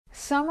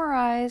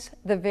summarize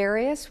the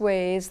various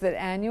ways that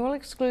annual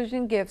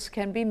exclusion gifts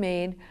can be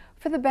made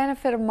for the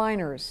benefit of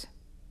minors.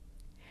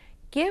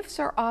 Gifts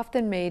are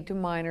often made to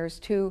minors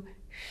to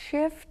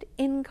shift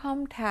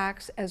income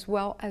tax as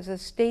well as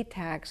estate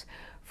tax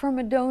from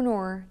a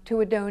donor to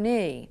a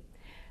donee.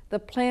 The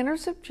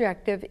planner's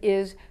objective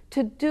is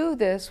to do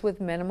this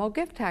with minimal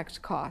gift tax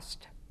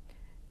cost.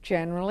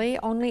 Generally,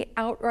 only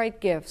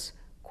outright gifts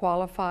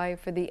qualify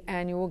for the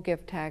annual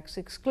gift tax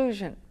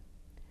exclusion.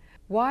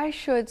 Why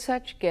should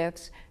such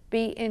gifts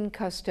be in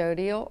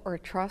custodial or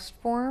trust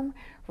form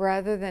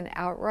rather than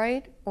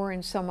outright or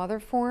in some other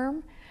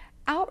form?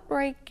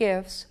 Outright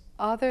gifts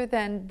other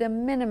than de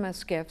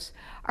minimis gifts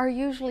are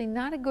usually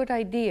not a good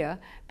idea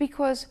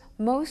because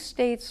most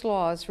states'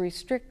 laws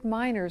restrict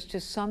minors to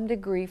some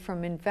degree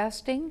from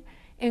investing,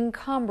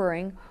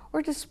 encumbering,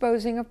 or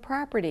disposing of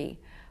property.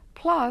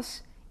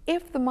 Plus,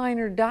 if the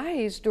minor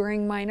dies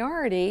during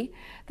minority,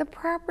 the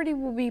property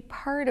will be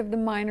part of the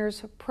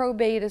minor's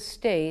probate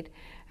estate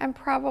and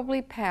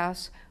probably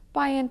pass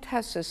by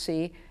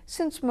intestacy,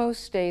 since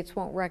most states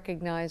won't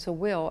recognize a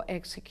will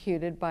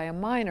executed by a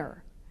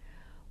minor.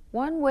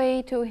 One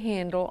way to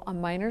handle a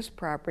minor's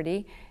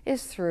property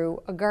is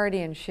through a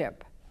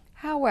guardianship.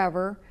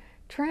 However,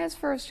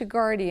 transfers to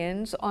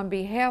guardians on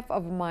behalf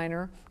of a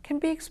minor can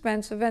be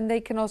expensive and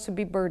they can also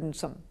be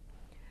burdensome.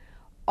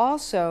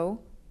 Also,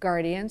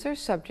 guardians are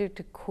subject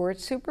to court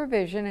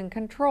supervision and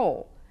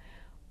control.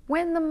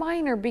 When the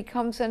minor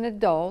becomes an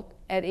adult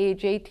at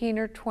age 18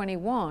 or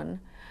 21,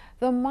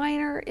 the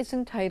minor is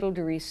entitled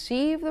to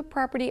receive the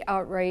property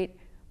outright,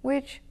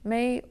 which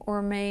may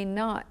or may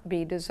not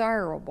be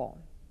desirable.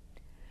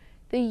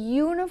 The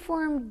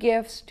Uniform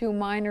Gifts to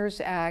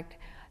Minors Act,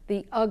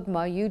 the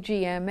UGMA,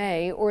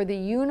 UGMA, or the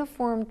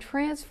Uniform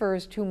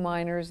Transfers to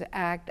Minors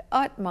Act,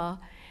 UTMA,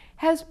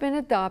 has been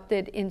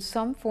adopted in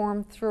some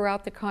form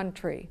throughout the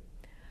country.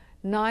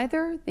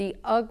 Neither the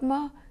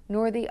UGMA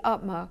nor the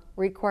UTMA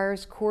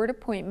requires court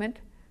appointment,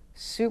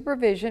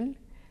 supervision,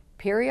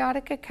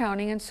 periodic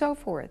accounting, and so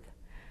forth.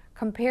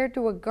 Compared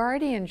to a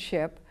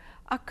guardianship,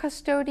 a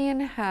custodian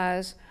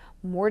has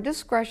more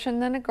discretion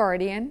than a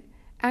guardian,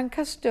 and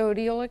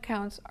custodial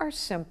accounts are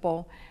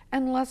simple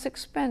and less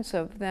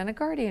expensive than a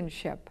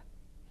guardianship.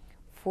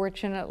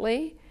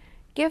 Fortunately,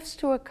 gifts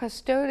to a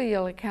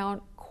custodial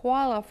account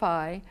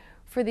qualify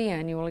for the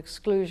annual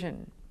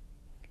exclusion.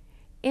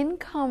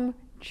 Income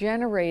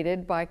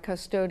generated by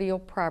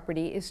custodial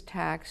property is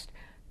taxed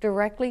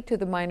directly to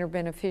the minor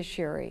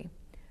beneficiary.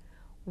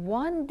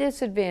 One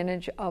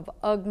disadvantage of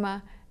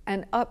UGMA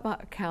and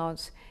UTMA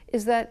accounts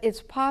is that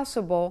it's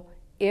possible,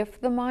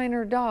 if the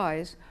minor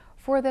dies,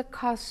 for the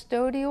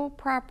custodial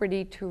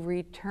property to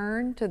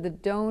return to the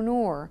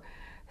donor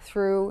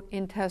through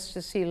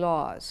intestacy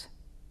laws.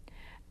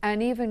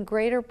 An even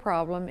greater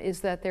problem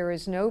is that there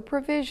is no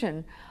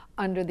provision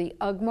under the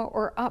UGMA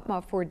or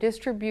UTMA for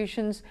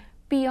distributions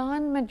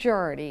beyond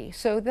majority,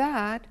 so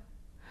that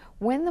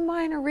when the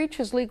minor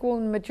reaches legal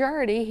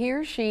majority, he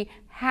or she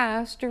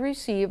has to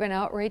receive an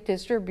outright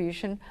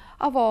distribution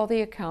of all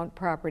the account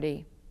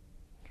property.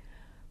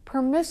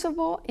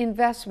 Permissible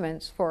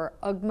investments for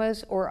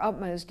UGMAs or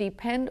UTMAs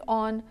depend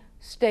on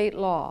state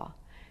law.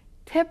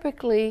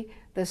 Typically,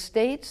 the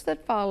states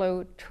that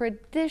follow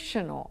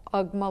traditional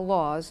UGMA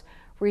laws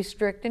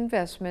restrict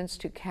investments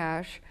to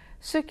cash,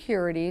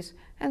 securities,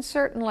 and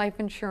certain life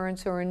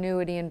insurance or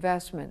annuity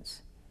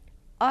investments.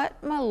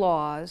 UTMA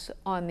laws,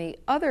 on the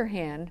other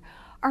hand,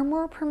 are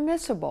more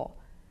permissible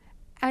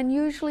and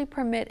usually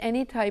permit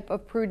any type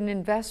of prudent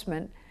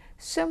investment,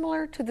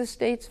 similar to the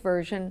state's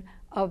version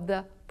of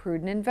the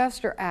Prudent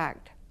Investor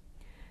Act.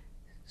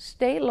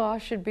 State law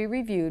should be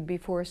reviewed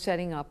before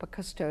setting up a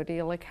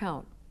custodial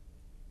account.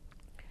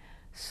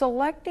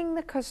 Selecting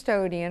the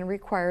custodian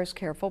requires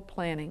careful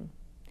planning.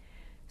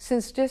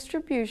 Since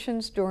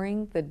distributions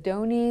during the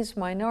donee's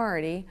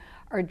minority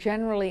are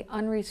generally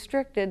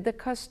unrestricted, the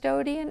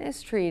custodian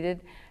is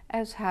treated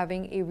as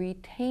having a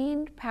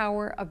retained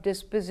power of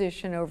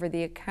disposition over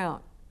the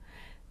account.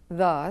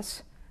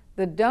 Thus,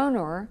 the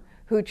donor,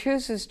 who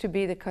chooses to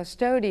be the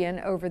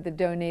custodian over the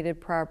donated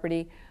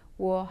property,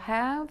 will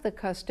have the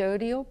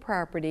custodial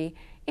property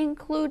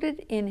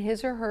included in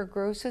his or her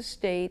gross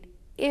estate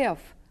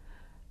if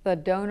the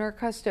donor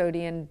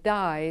custodian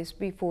dies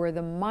before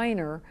the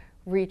minor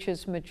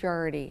reaches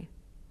majority.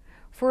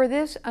 For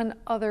this and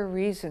other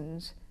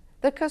reasons,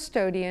 the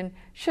custodian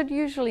should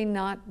usually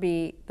not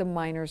be the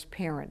minor's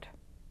parent.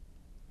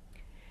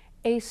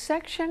 A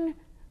Section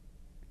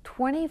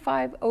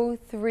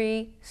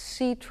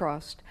 2503C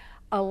trust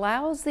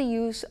allows the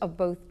use of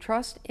both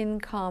trust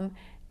income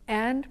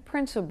and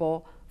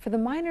principal for the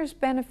minor's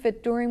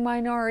benefit during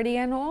minority,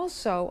 and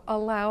also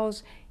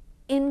allows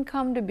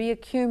income to be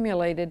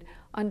accumulated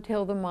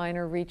until the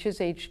minor reaches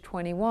age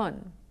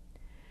 21.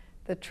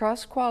 The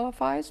trust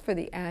qualifies for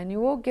the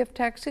annual gift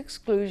tax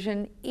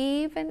exclusion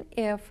even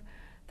if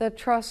the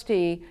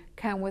trustee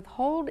can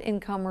withhold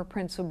income or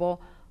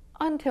principal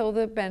until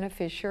the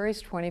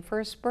beneficiary's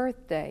 21st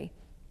birthday,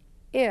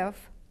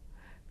 if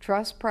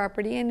trust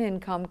property and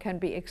income can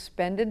be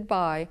expended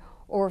by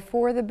or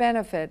for the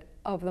benefit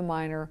of the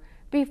minor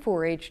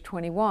before age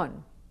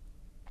 21.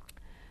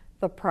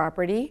 The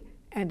property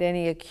and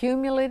any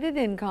accumulated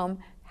income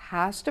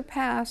has to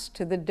pass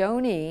to the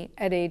donee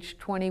at age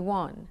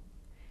 21.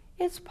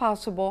 It's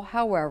possible,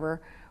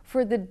 however,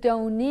 for the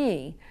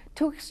donee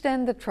to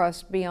extend the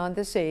trust beyond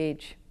this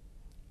age,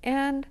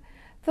 and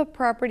the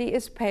property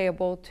is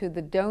payable to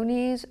the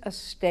donee's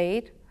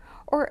estate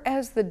or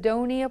as the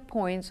donee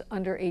appoints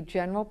under a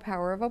general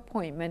power of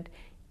appointment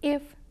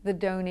if the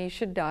donee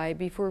should die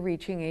before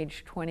reaching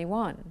age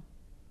 21.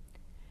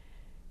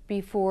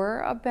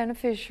 Before a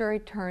beneficiary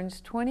turns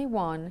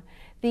 21,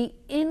 the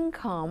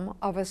income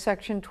of a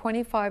Section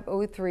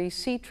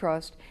 2503C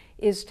trust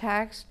is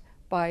taxed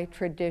by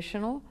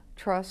traditional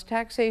trust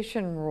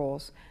taxation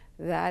rules.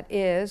 That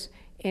is,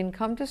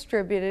 income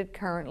distributed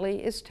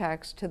currently is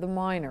taxed to the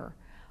minor.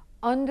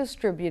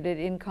 Undistributed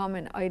income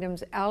and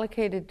items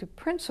allocated to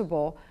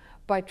principal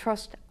by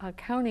trust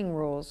accounting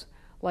rules,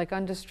 like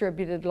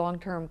undistributed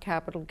long-term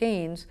capital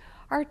gains,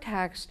 are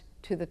taxed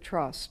to the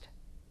trust.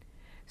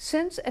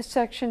 Since a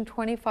Section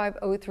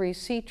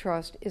 2503C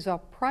trust is a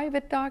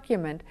private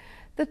document,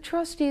 the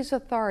trustee's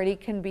authority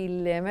can be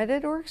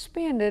limited or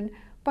expanded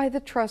by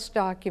the trust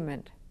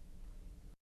document.